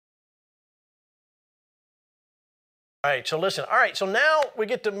All right, so listen. All right, so now we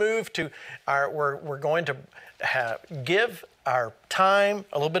get to move to we're going to give our time,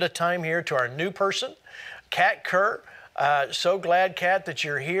 a little bit of time here to our new person, Kat Kerr. So glad, Kat, that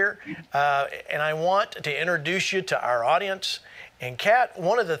you're here. And I want to introduce you to our audience. And Kat,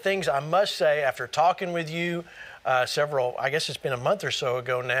 one of the things I must say after talking with you I guess it's been a month or so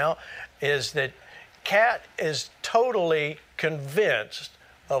ago now, is that Kat is totally convinced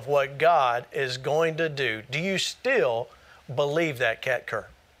of what God is going to do. Do you still believe that, Kat Kerr?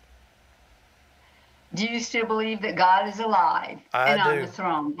 Do you still believe that God is alive and on the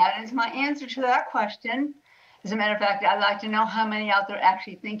throne? That is my answer to that question. As a matter of fact, I'd like to know how many out there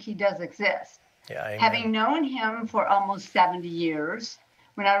actually think he does exist. Yeah, amen. Having known him for almost 70 years,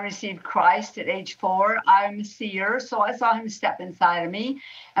 when I received Christ at age 4, I'm a seer, so I saw him step inside of me,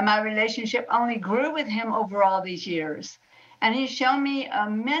 and my relationship only grew with him over all these years. And he's shown me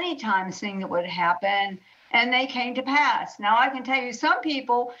many times things that would happen, and they came to pass. Now, I can tell you, some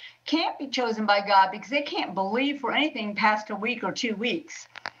people can't be chosen by God because they can't believe for anything past a week or 2 weeks,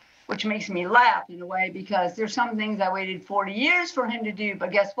 which makes me laugh in a way, because there's some things I waited 40 years for him to do,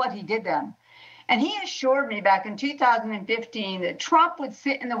 but guess what? He did them. And he assured me back in 2015 that Trump would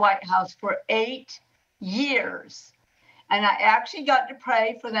sit in the White House for 8 years. And I actually got to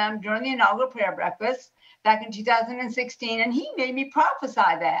pray for them during the inaugural prayer breakfast back in 2016, and he made me prophesy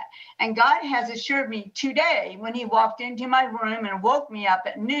that. And God has assured me today, when he walked into my room and woke me up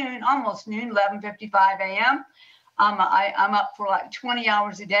at noon, almost noon, 11:55 a.m., I'm up for like 20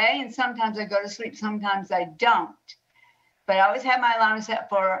 hours a day, and sometimes I go to sleep, sometimes I don't. But I always had my alarm set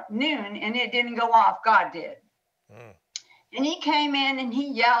for noon, and it didn't go off. God did. And he came in and he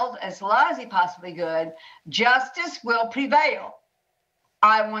yelled as loud as he possibly could, "Justice will prevail.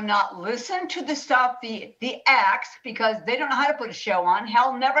 I will not listen to the stuff, the acts, because they don't know how to put a show on.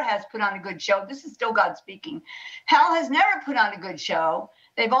 Hell never has put on a good show." This is still God speaking. Hell has never put on a good show.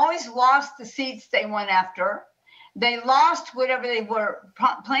 They've always lost the seats they went after. They lost whatever they were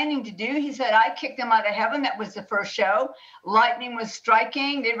planning to do. He said, I kicked them out of heaven. That was the first show. Lightning was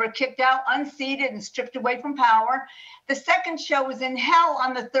striking. They were kicked out, unseated, and stripped away from power. The second show was in hell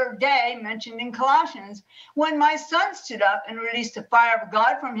on the third day, mentioned in Colossians, when my son stood up and released the fire of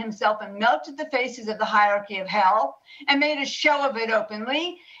God from himself and melted the faces of the hierarchy of hell and made a show of it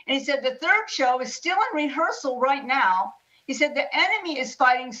openly. And he said, the third show is still in rehearsal right now. He said, the enemy is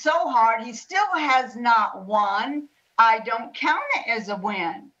fighting so hard, he still has not won. I don't count it as a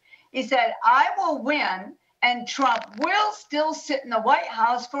win. He said, I will win, and Trump will still sit in the White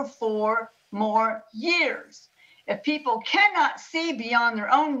House for 4 more years. If people cannot see beyond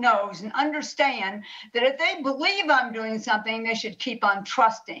their own nose and understand that if they believe I'm doing something, they should keep on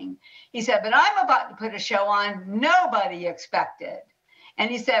trusting. He said, but I'm about to put a show on nobody expected. And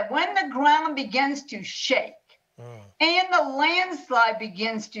he said, when the ground begins to shake, and the landslide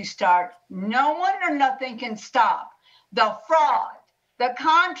begins to start, no one or nothing can stop the fraud, the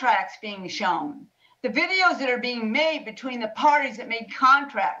contracts being shown, the videos that are being made between the parties that made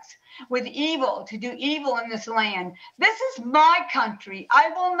contracts with evil to do evil in this land. This is my country. I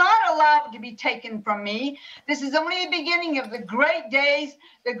will not allow it to be taken from me. This is only the beginning of the great days,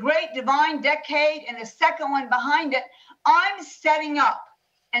 the great divine decade, and the second one behind it. I'm setting up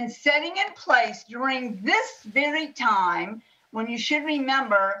and setting in place during this very time, when you should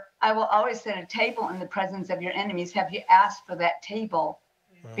remember, I will always set a table in the presence of your enemies. Have you asked for that table?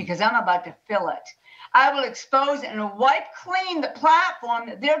 Because I'm about to fill it. I will expose and wipe clean the platform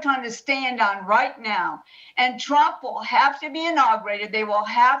that they're trying to stand on right now. And Trump will have to be inaugurated. They will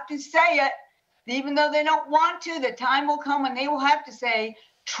have to say it, even though they don't want to. The time will come when they will have to say,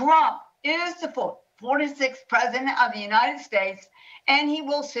 Trump is the 46th president of the United States, and he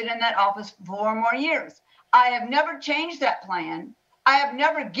will sit in that office for 4 more years. I have never changed that plan. I have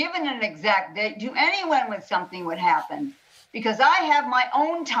never given an exact date to anyone when something would happen, because I have my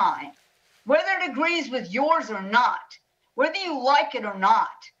own time, whether it agrees with yours or not, whether you like it or not.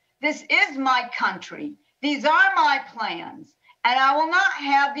 This is my country. These are my plans, and I will not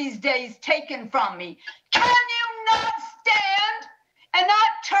have these days taken from me. Can you not stand and not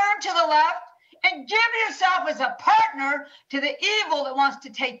turn to the left and give yourself as a partner to the evil that wants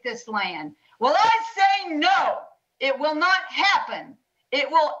to take this land? Well, I say no. It will not happen. It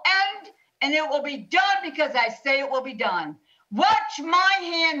will end, and it will be done because I say it will be done. Watch my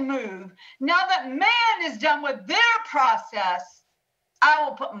hand move. Now that man is done with their process, I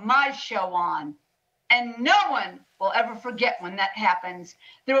will put my show on. And no one will ever forget when that happens.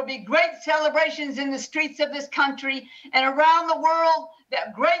 There will be great celebrations in the streets of this country and around the world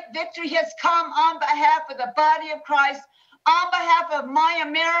that great victory has come on behalf of the body of Christ, on behalf of my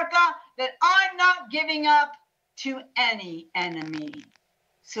America, that I'm not giving up to any enemy.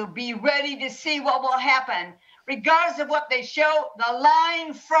 So be ready to see what will happen, regardless of what they show, the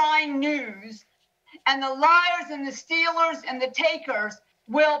lying, frying news, and the liars and the stealers and the takers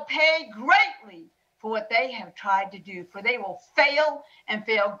will pay greatly for what they have tried to do, for they will fail and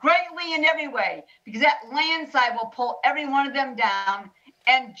fail greatly in every way, because that landslide will pull every one of them down,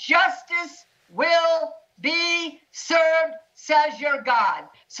 and justice will be served, says your God.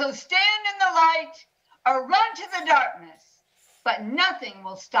 So stand in the light or run to the darkness, but nothing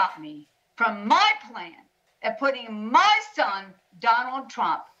will stop me from my plan of putting my son, Donald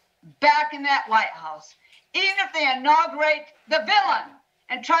Trump, back in that White House. Even if they inaugurate the villain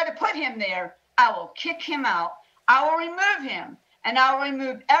and try to put him there, I will kick him out. I will remove him, and I will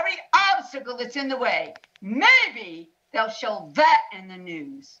remove every obstacle that's in the way. Maybe they'll show that in the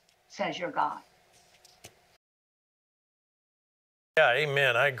news, says your God. Yeah,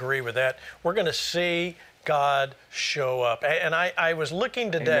 amen. I agree with that. We're going to see God show up. And I was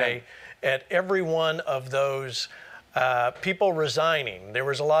looking today at every one of those people resigning. There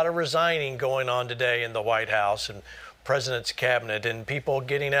was a lot of resigning going on today in the White House and President's cabinet, and people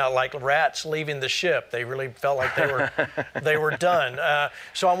getting out like rats leaving the ship. They really felt like they were done.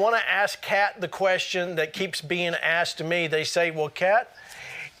 So I want to ask Kat the question that keeps being asked to me. They say, well, Kat,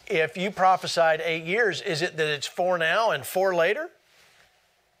 if you prophesied 8 years, is it that it's 4 now and 4 later?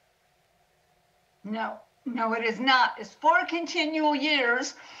 No, it is not. It's 4 continual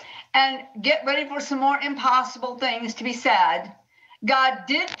years. And get ready for some more impossible things to be said. God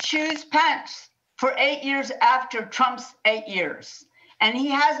did choose Pence for 8 years after Trump's 8 years. And he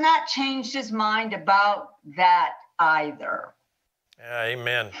has not changed his mind about that either. Yeah,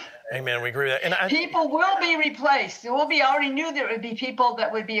 amen. Amen. We agree with that. And people will be replaced. There will be, already knew there would be people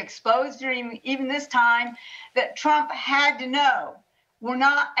that would be exposed during even this time that Trump had to know were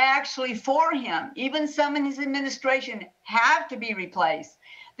not actually for him. Even some in his administration have to be replaced.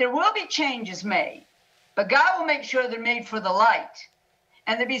 There will be changes made, but God will make sure they're made for the light.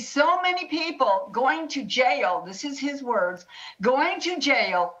 And there'll be so many people going to jail, this is his words, going to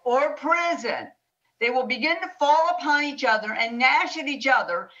jail or prison. They will begin to fall upon each other and gnash at each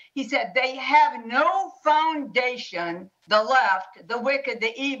other. He said they have no foundation, the left, the wicked,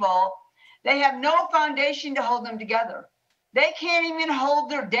 the evil. They have no foundation to hold them together. They can't even hold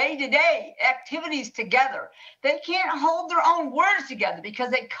their day-to-day activities together. They can't hold their own words together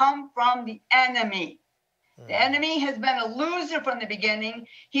because they come from the enemy. The enemy has been a loser from the beginning.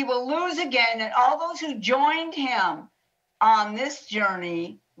 He will lose again, and all those who joined him on this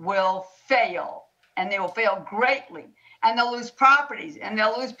journey will fail, and they will fail greatly. And they'll lose properties, and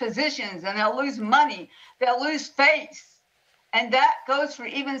they'll lose positions, and they'll lose money. They'll lose face. And that goes for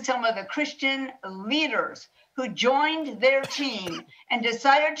even some of the Christian leaders who joined their team and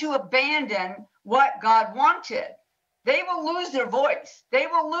decided to abandon what God wanted. They will lose their voice. They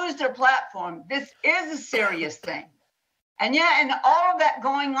will lose their platform. This is a serious thing. And yet, in all of that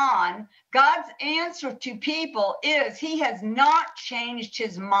going on, God's answer to people is he has not changed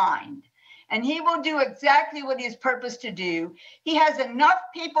his mind. And he will do exactly what he has purposed to do. He has enough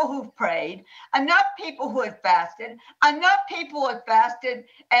people who've prayed, enough people who have fasted, enough people who have fasted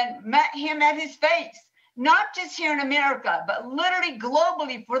and met him at his face. Not just here in America, but literally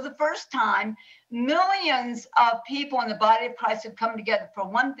globally for the first time, millions of people in the body of Christ have come together for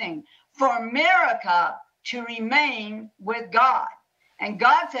one thing, for America to remain with God. And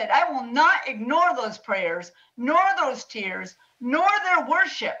God said, I will not ignore those prayers, nor those tears, nor their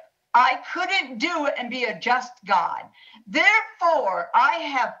worship. I couldn't do it and be a just God. Therefore, I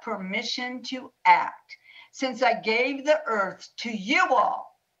have permission to act, since I gave the earth to you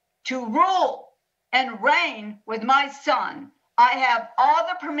all to rule and reign with my son. I have all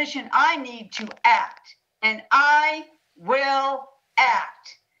the permission I need to act, and I will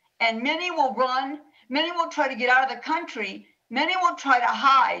act. And many will run, many will try to get out of the country, many will try to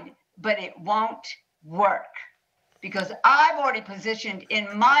hide, but it won't work. Because I've already positioned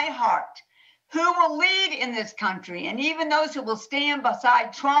in my heart who will lead in this country, and even those who will stand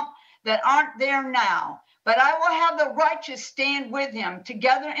beside Trump that aren't there now. But I will have the righteous stand with him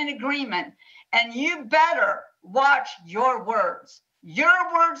together in agreement. And you better watch your words.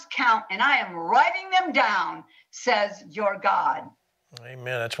 Your words count, and I am writing them down, says your God. Amen.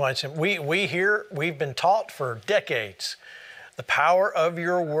 That's why it's we've been taught for decades the power of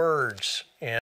your words.